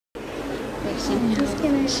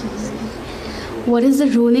What is the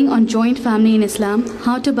ruling on joint family in Islam?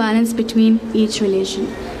 How to balance between each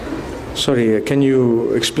relation? Sorry, can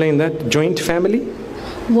you explain that? Joint family?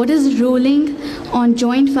 What is ruling on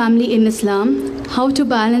joint family in Islam? How to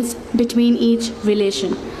balance between each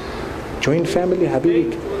relation? Joint family,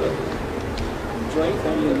 Habib? Joint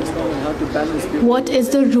family in Islam and how to balance between. What is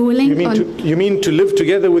the ruling You mean to live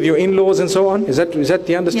together with your in-laws and so on? Is that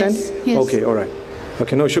the understanding? Yes. Okay, all right.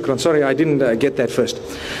 Okay, no, shukran. Sorry, I didn't get that first.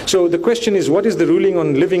 So the question is, what is the ruling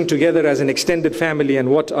on living together as an extended family, and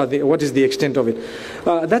what is the extent of it?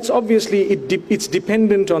 That's obviously, it's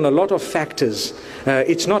dependent on a lot of factors.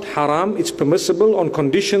 It's not haram, it's permissible on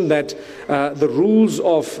condition that the rules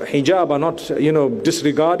of hijab are not,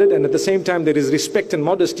 disregarded, and at the same time there is respect and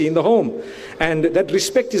modesty in the home. And that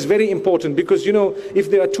respect is very important because, if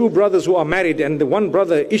there are two brothers who are married and the one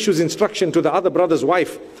brother issues instruction to the other brother's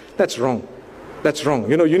wife, that's wrong. That's wrong.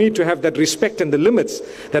 You need to have that respect and the limits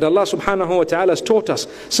that Allah subhanahu wa ta'ala has taught us.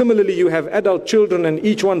 Similarly, you have adult children and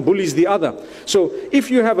each one bullies the other. So if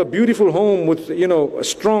you have a beautiful home with, a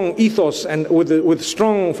strong ethos and with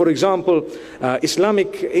strong, for example,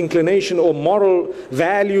 Islamic inclination or moral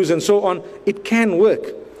values and so on, it can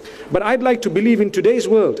work. But I'd like to believe in today's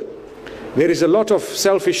world, there is a lot of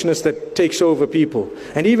selfishness that takes over people.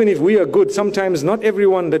 And even if we are good, sometimes not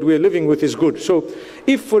everyone that we're living with is good. So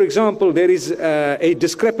if, for example, there is a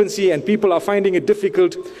discrepancy and people are finding it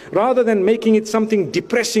difficult, rather than making it something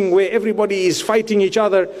depressing where everybody is fighting each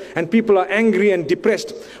other and people are angry and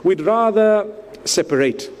depressed, we'd rather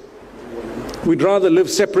separate. We'd rather live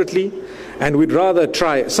separately, and we'd rather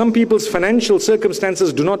try. Some people's financial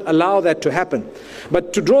circumstances do not allow that to happen.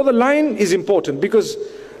 But to draw the line is important because,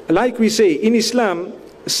 like we say, in Islam,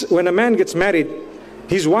 when a man gets married,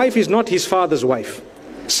 his wife is not his father's wife.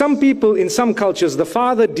 Some people, in some cultures, the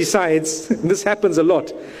father decides, this happens a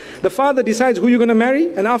lot, the father decides who you're going to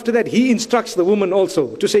marry, and after that he instructs the woman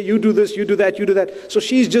also to say, you do this, you do that, you do that. So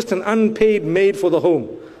she's just an unpaid maid for the home.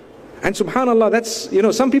 And subhanAllah, that's,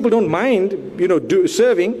 some people don't mind,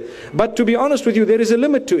 serving, but to be honest with you, there is a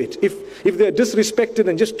limit to it. If they're disrespected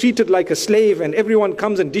and just treated like a slave and everyone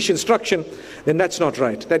comes and dish instruction, then that's not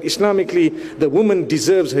right. That Islamically, the woman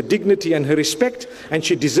deserves her dignity and her respect, and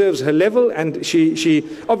she deserves her level, and she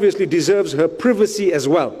obviously deserves her privacy as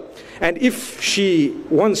well. And if she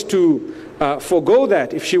wants to forego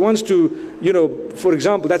that, if she wants to, for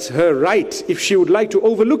example, that's her right. If she would like to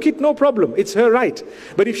overlook it, no problem, it's her right.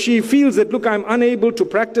 But if she feels that, look, I'm unable to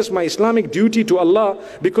practice my Islamic duty to Allah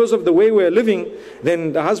because of the way we're living,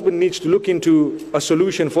 then the husband needs to look into a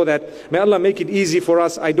solution for that. May Allah make it easy for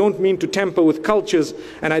us. I don't mean to tamper with cultures,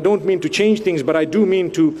 and I don't mean to change things, but I do mean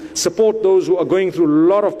to support those who are going through a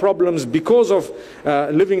lot of problems because of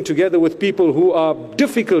living together with people who are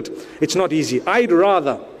difficult. It's not easy. I'd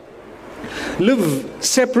rather live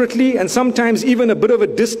separately and sometimes even a bit of a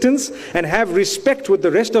distance and have respect with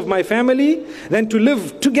the rest of my family than to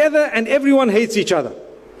live together and everyone hates each other.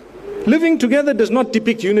 Living together does not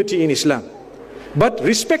depict unity in Islam. But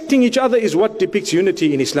respecting each other is what depicts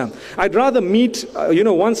unity in Islam. I'd rather meet,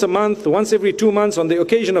 once a month, once every 2 months on the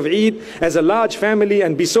occasion of Eid as a large family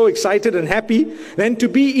and be so excited and happy than to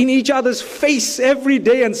be in each other's face every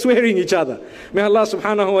day and swearing each other. May Allah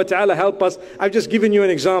subhanahu wa ta'ala help us. I've just given you an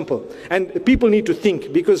example. And people need to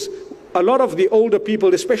think, because a lot of the older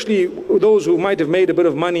people, especially those who might have made a bit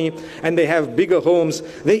of money and they have bigger homes,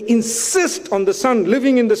 they insist on the son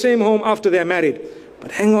living in the same home after they're married.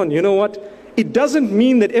 But hang on, you know what? It doesn't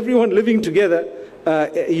mean that everyone living together,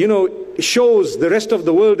 shows the rest of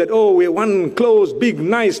the world that, oh, we're one close, big,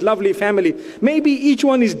 nice, lovely family. Maybe each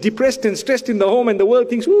one is depressed and stressed in the home and the world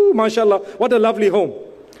thinks, ooh, mashallah, what a lovely home.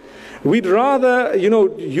 We'd rather,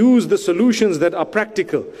 use the solutions that are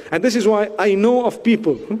practical. And this is why I know of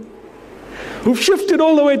people who've shifted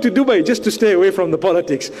all the way to Dubai just to stay away from the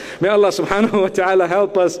politics. May Allah subhanahu wa ta'ala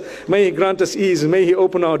help us. May He grant us ease. May He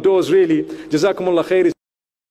open our doors really. Jazakumullah khair.